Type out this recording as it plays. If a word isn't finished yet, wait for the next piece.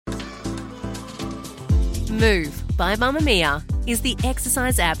Move by Mamamia is the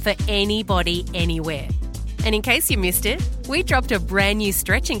exercise app for anybody, anywhere. And in case you missed it, we dropped a brand new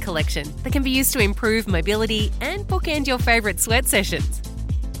stretching collection that can be used to improve mobility and bookend your favourite sweat sessions.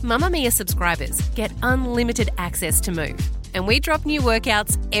 Mamamia subscribers get unlimited access to Move, and we drop new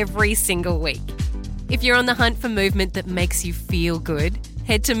workouts every single week. If you're on the hunt for movement that makes you feel good,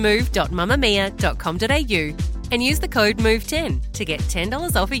 head to move.mamamia.com.au and use the code MOVE10 to get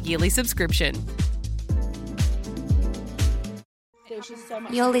 $10 off a yearly subscription.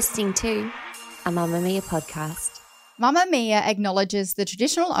 You're listening to a Mamamia podcast. Mamamia acknowledges the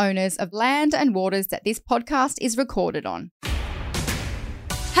traditional owners of land and waters that this podcast is recorded on.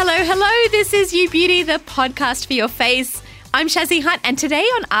 Hello, this is You Beauty, the podcast for your face. I'm Shazzy Hunt, and today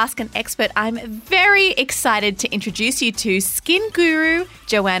on Ask an Expert, I'm very excited to introduce you to skin guru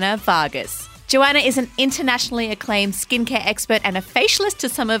Joanna Vargas. Joanna is an internationally acclaimed skincare expert and a facialist to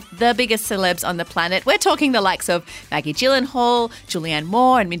some of the biggest celebs on the planet. We're talking the likes of Maggie Gyllenhaal, Julianne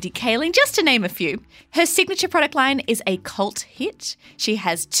Moore and Mindy Kaling, just to name a few. Her signature product line is a cult hit. She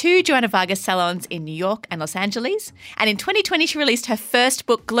has 2 Joanna Vargas salons in New York and Los Angeles. And in 2020, she released her first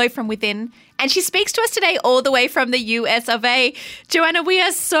book, Glow From Within. And she speaks to us today all the way from the US of A. Joanna, we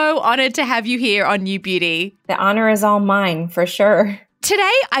are so honored to have you here on New Beauty. The honor is all mine, for sure.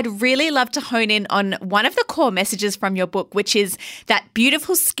 Today, I'd really love to hone in on one of the core messages from your book, which is that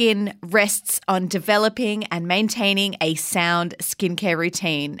beautiful skin rests on developing and maintaining a sound skincare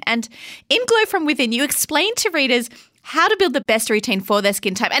routine. And in Glow From Within, you explain to readers how to build the best routine for their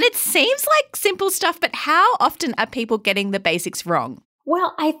skin type. And it seems like simple stuff, but how often are people getting the basics wrong?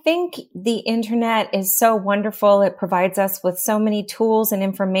 Well, I think the internet is so wonderful. It provides us with so many tools and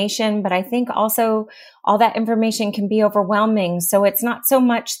information, but I think also all that information can be overwhelming. So it's not so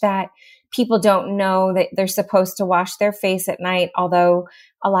much that people don't know that they're supposed to wash their face at night, although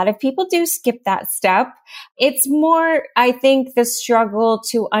a lot of people do skip that step. It's more, I think, the struggle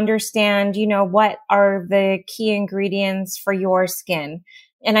to understand, what are the key ingredients for your skin.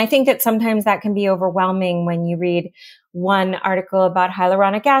 And I think that sometimes that can be overwhelming when you read one article about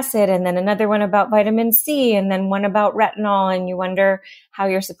hyaluronic acid and then another one about vitamin C and then one about retinol. And you wonder how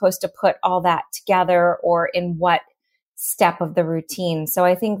you're supposed to put all that together or in what step of the routine. So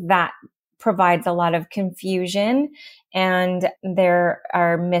I think that provides a lot of confusion and there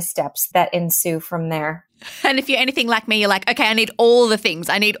are missteps that ensue from there. And if you're anything like me, you're like, okay, I need all the things.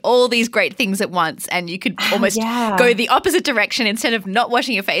 I need all these great things at once. And you could almost go the opposite direction. Instead of not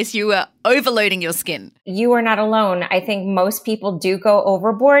washing your face, you are overloading your skin. You are not alone. I think most people do go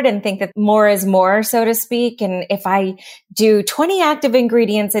overboard and think that more is more, so to speak. And if I do 20 active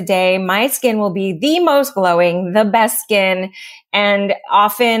ingredients a day, my skin will be the most glowing, the best skin. And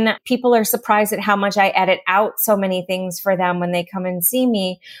often people are surprised at how much I edit out so many things for them when they come and see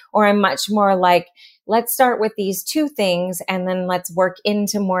me. Or I'm much more like, let's start with these 2 things and then let's work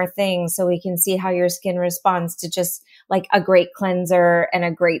into more things so we can see how your skin responds to just like a great cleanser and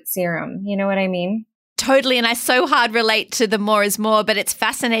a great serum. You know what I mean? Totally. And I so hard relate to the more is more, but it's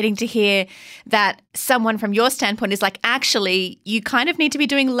fascinating to hear that someone from your standpoint is like, actually, you kind of need to be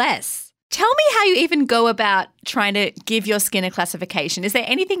doing less. Tell me how you even go about trying to give your skin a classification. Is there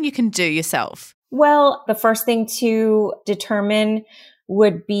anything you can do yourself? Well, the first thing to determine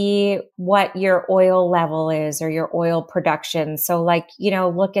would be what your oil level is or your oil production. So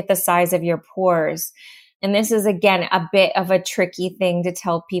look at the size of your pores. And this is, again, a bit of a tricky thing to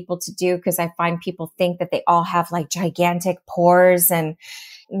tell people to do because I find people think that they all have like gigantic pores and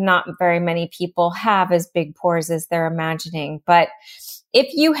not very many people have as big pores as they're imagining. But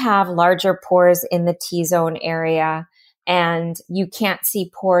if you have larger pores in the T-zone area, and you can't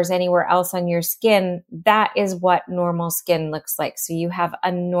see pores anywhere else on your skin, that is what normal skin looks like. So you have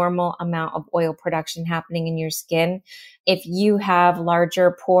a normal amount of oil production happening in your skin. If you have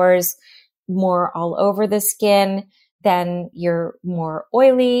larger pores, more all over the skin, then you're more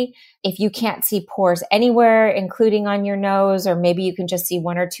oily. If you can't see pores anywhere, including on your nose, or maybe you can just see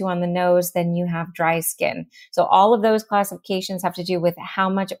 1 or 2 on the nose, then you have dry skin. So all of those classifications have to do with how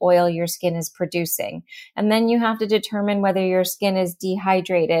much oil your skin is producing. And then you have to determine whether your skin is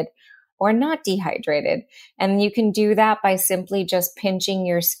dehydrated or not dehydrated. And you can do that by simply just pinching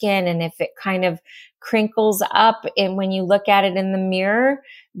your skin. And if it kind of crinkles up and when you look at it in the mirror,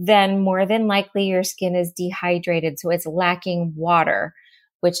 then more than likely your skin is dehydrated. So it's lacking water,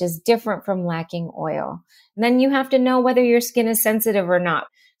 which is different from lacking oil. And then you have to know whether your skin is sensitive or not.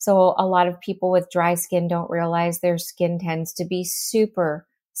 So a lot of people with dry skin don't realize their skin tends to be super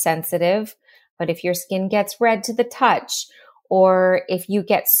sensitive. But if your skin gets red to the touch, or if you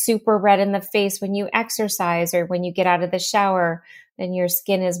get super red in the face when you exercise or when you get out of the shower, then your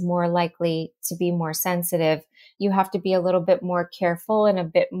skin is more likely to be more sensitive. You have to be a little bit more careful and a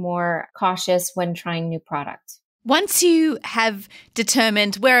bit more cautious when trying new product. Once you have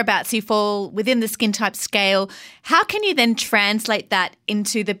determined whereabouts you fall within the skin type scale, how can you then translate that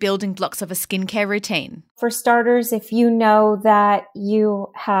into the building blocks of a skincare routine? For starters, if you know that you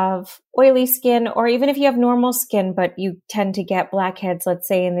have oily skin, or even if you have normal skin, but you tend to get blackheads, let's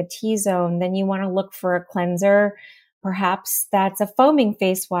say in the T-zone, then you want to look for a cleanser. Perhaps that's a foaming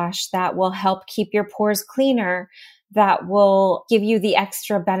face wash that will help keep your pores cleaner, that will give you the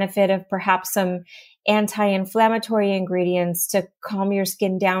extra benefit of perhaps some anti-inflammatory ingredients to calm your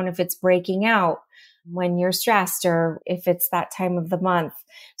skin down if it's breaking out when you're stressed or if it's that time of the month.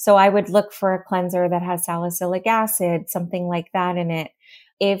 So I would look for a cleanser that has salicylic acid, something like that in it.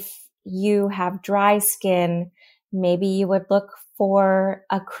 If you have dry skin, maybe you would look for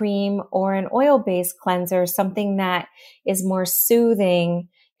a cream or an oil-based cleanser, something that is more soothing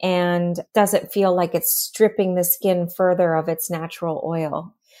and doesn't feel like it's stripping the skin further of its natural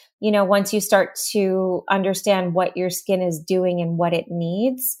oil. Once you start to understand what your skin is doing and what it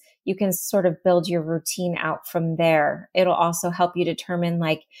needs, you can sort of build your routine out from there. It'll also help you determine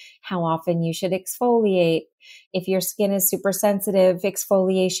how often you should exfoliate. If your skin is super sensitive,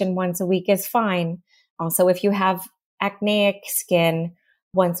 exfoliation once a week is fine. Also, if you have acneic skin,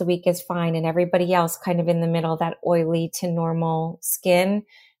 once a week is fine. And everybody else kind of in the middle, that oily to normal skin,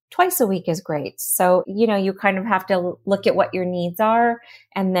 twice a week is great. So, you kind of have to look at what your needs are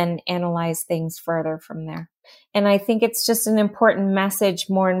and then analyze things further from there. And I think it's just an important message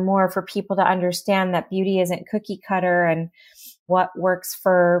more and more for people to understand that beauty isn't cookie cutter, and what works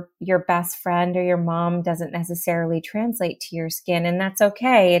for your best friend or your mom doesn't necessarily translate to your skin. And that's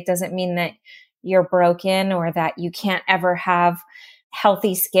okay. It doesn't mean that you're broken or that you can't ever have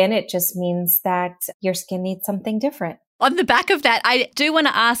healthy skin. It just means that your skin needs something different. On the back of that, I do want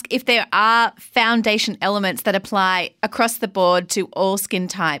to ask if there are foundation elements that apply across the board to all skin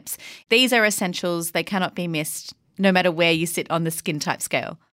types. These are essentials. They cannot be missed no matter where you sit on the skin type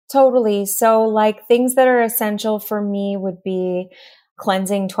scale. Totally. So things that are essential for me would be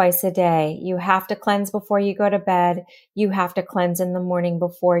cleansing twice a day. You have to cleanse before you go to bed. You have to cleanse in the morning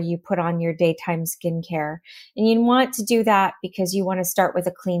before you put on your daytime skincare. And you want to do that because you want to start with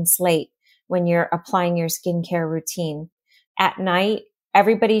a clean slate when you're applying your skincare routine. At night,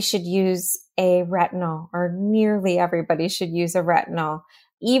 everybody should use a retinol, or nearly everybody should use a retinol.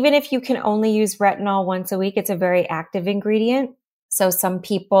 Even if you can only use retinol once a week, it's a very active ingredient. So some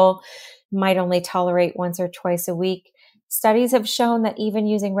people might only tolerate once or twice a week. Studies have shown that even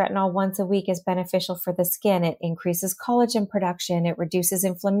using retinol once a week is beneficial for the skin. It increases collagen production. It reduces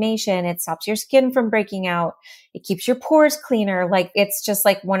inflammation. It stops your skin from breaking out. It keeps your pores cleaner. It's just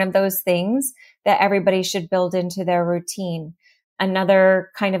one of those things that everybody should build into their routine.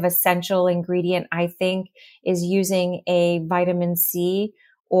 Another kind of essential ingredient, I think, is using a vitamin C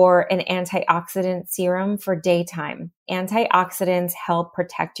or an antioxidant serum for daytime. Antioxidants help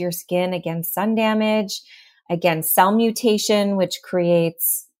protect your skin against sun damage, against cell mutation, which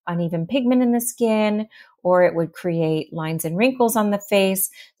creates uneven pigment in the skin, or it would create lines and wrinkles on the face.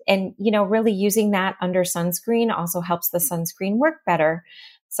 And, really using that under sunscreen also helps the sunscreen work better.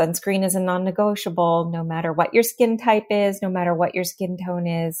 Sunscreen is a non-negotiable, no matter what your skin type is, no matter what your skin tone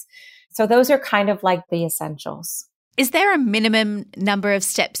is. So those are kind of the essentials. Is there a minimum number of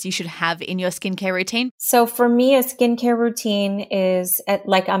steps you should have in your skincare routine? So for me, a skincare routine is at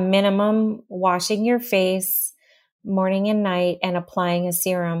a minimum washing your face morning and night and applying a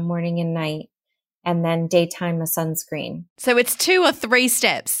serum morning and night, and then daytime a sunscreen. So it's 2 or 3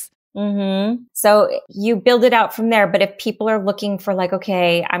 steps. Mm-hmm. So you build it out from there. But if people are looking for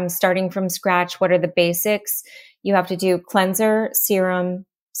okay, I'm starting from scratch, what are the basics? You have to do cleanser, serum,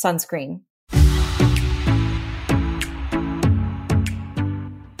 sunscreen.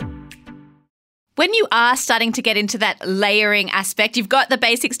 When you are starting to get into that layering aspect, you've got the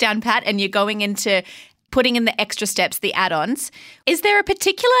basics down pat and you're going into putting in the extra steps, the add-ons. Is there a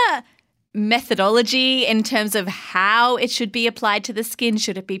particular methodology in terms of how it should be applied to the skin?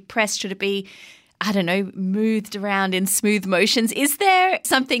 Should it be pressed? Should it be, moothed around in smooth motions? Is there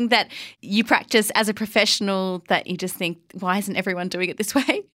something that you practice as a professional that you just think, why isn't everyone doing it this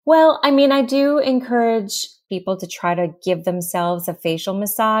way? Well, I do encourage people to try to give themselves a facial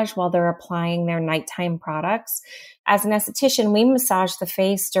massage while they're applying their nighttime products. As an esthetician, we massage the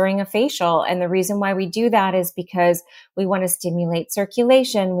face during a facial. And the reason why we do that is because we want to stimulate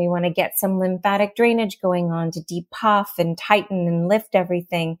circulation. We want to get some lymphatic drainage going on to depuff and tighten and lift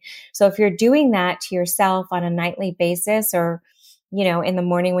everything. So if you're doing that to yourself on a nightly basis, or in the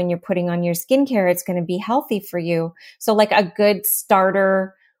morning when you're putting on your skincare, it's going to be healthy for you. So like a good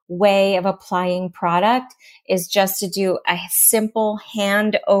starter way of applying product is just to do a simple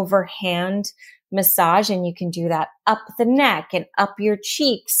hand over hand massage. And you can do that up the neck and up your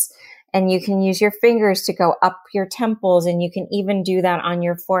cheeks. And you can use your fingers to go up your temples. And you can even do that on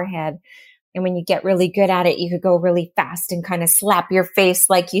your forehead. And when you get really good at it, you could go really fast and kind of slap your face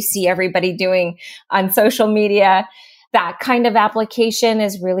like you see everybody doing on social media. That kind of application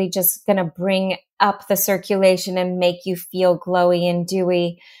is really just going to bring up the circulation and make you feel glowy and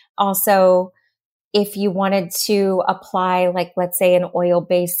dewy. Also, if you wanted to apply, like, let's say an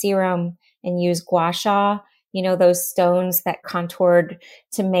oil-based serum and use gua sha, those stones that contoured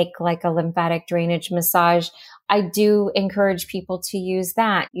to make like a lymphatic drainage massage, I do encourage people to use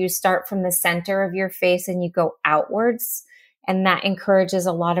that. You start from the center of your face and you go outwards, and that encourages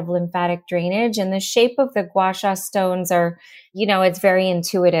a lot of lymphatic drainage. And the shape of the gua sha stones are, it's very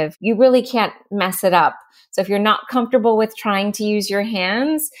intuitive. You really can't mess it up. So if you're not comfortable with trying to use your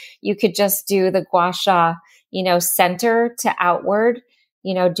hands, you could just do the gua sha, center to outward.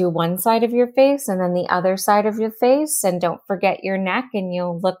 Do one side of your face and then the other side of your face. And don't forget your neck, and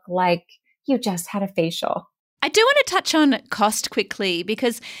you'll look like you just had a facial. I do want to touch on cost quickly,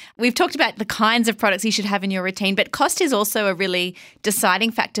 because we've talked about the kinds of products you should have in your routine, but cost is also a really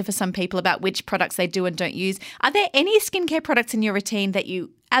deciding factor for some people about which products they do and don't use. Are there any skincare products in your routine that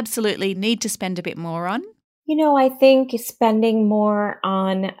you absolutely need to spend a bit more on? I think spending more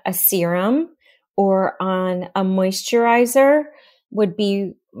on a serum or on a moisturizer would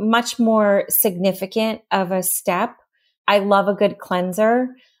be much more significant of a step. I love a good cleanser.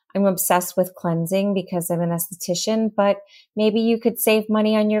 I'm obsessed with cleansing because I'm an esthetician, but maybe you could save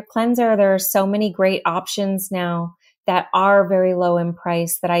money on your cleanser. There are so many great options now that are very low in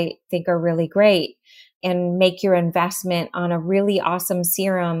price that I think are really great, and make your investment on a really awesome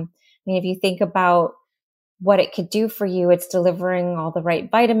serum. If you think about what it could do for you, it's delivering all the right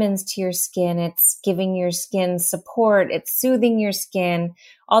vitamins to your skin. It's giving your skin support. It's soothing your skin,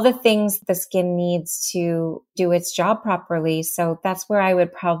 all the things the skin needs to do its job properly. So that's where I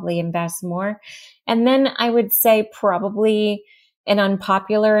would probably invest more. And then I would say probably an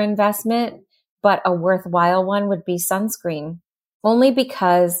unpopular investment, but a worthwhile one, would be sunscreen. Only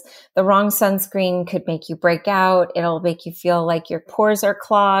because the wrong sunscreen could make you break out. It'll make you feel like your pores are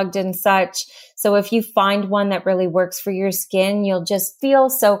clogged and such. So if you find one that really works for your skin, you'll just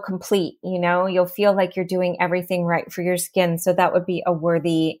feel so complete. You'll feel like you're doing everything right for your skin. So that would be a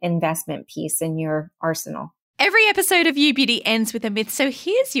worthy investment piece in your arsenal. Every episode of You Beauty ends with a myth. So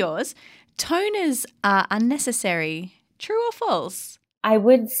here's yours. Toners are unnecessary. True or false? I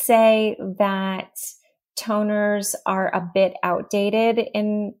would say that toners are a bit outdated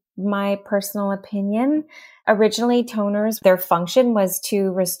in my personal opinion. Originally, toners, their function was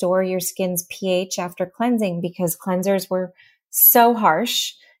to restore your skin's pH after cleansing, because cleansers were so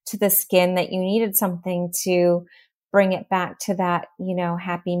harsh to the skin that you needed something to bring it back to that,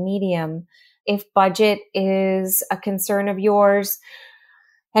 happy medium. If budget is a concern of yours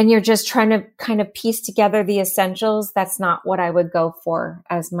and you're just trying to kind of piece together the essentials, that's not what I would go for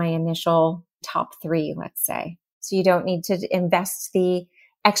as my initial top 3, let's say. So you don't need to invest the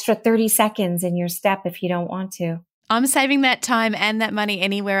extra 30 seconds in your step if you don't want to. I'm saving that time and that money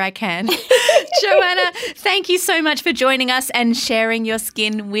anywhere I can. Joanna, thank you so much for joining us and sharing your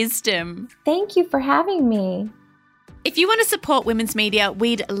skin wisdom. Thank you for having me. If you want to support women's media,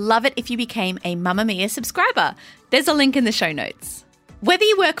 we'd love it if you became a Mamamia subscriber. There's a link in the show notes. Whether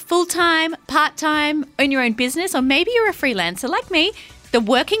you work full-time, part-time, own your own business, or maybe you're a freelancer like me, the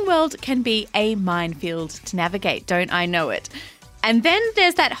working world can be a minefield to navigate, don't I know it? And then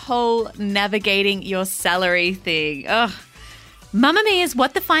there's that whole navigating your salary thing. Ugh. Mamamia's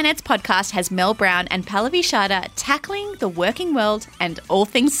What the Finance podcast has Mel Brown and Pallavi Sharda tackling the working world and all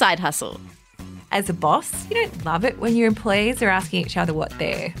things side hustle. As a boss, you don't love it when your employees are asking each other what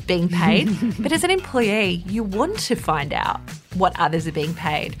they're being paid. But as an employee, you want to find out what others are being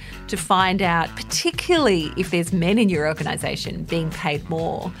paid, to find out, particularly if there's men in your organisation being paid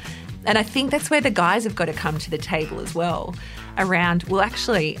more. And I think that's where the guys have got to come to the table as well, around, well,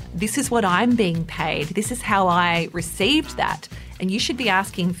 actually, this is what I'm being paid. This is how I received that. And you should be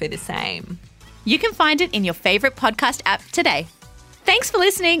asking for the same. You can find it in your favourite podcast app today. Thanks for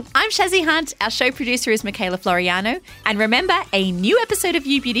listening. I'm Shazzy Hunt. Our show producer is Michaela Floriano. And remember, a new episode of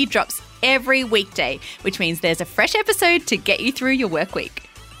You Beauty drops every weekday, which means there's a fresh episode to get you through your work week.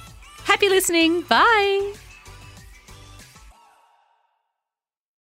 Happy listening. Bye.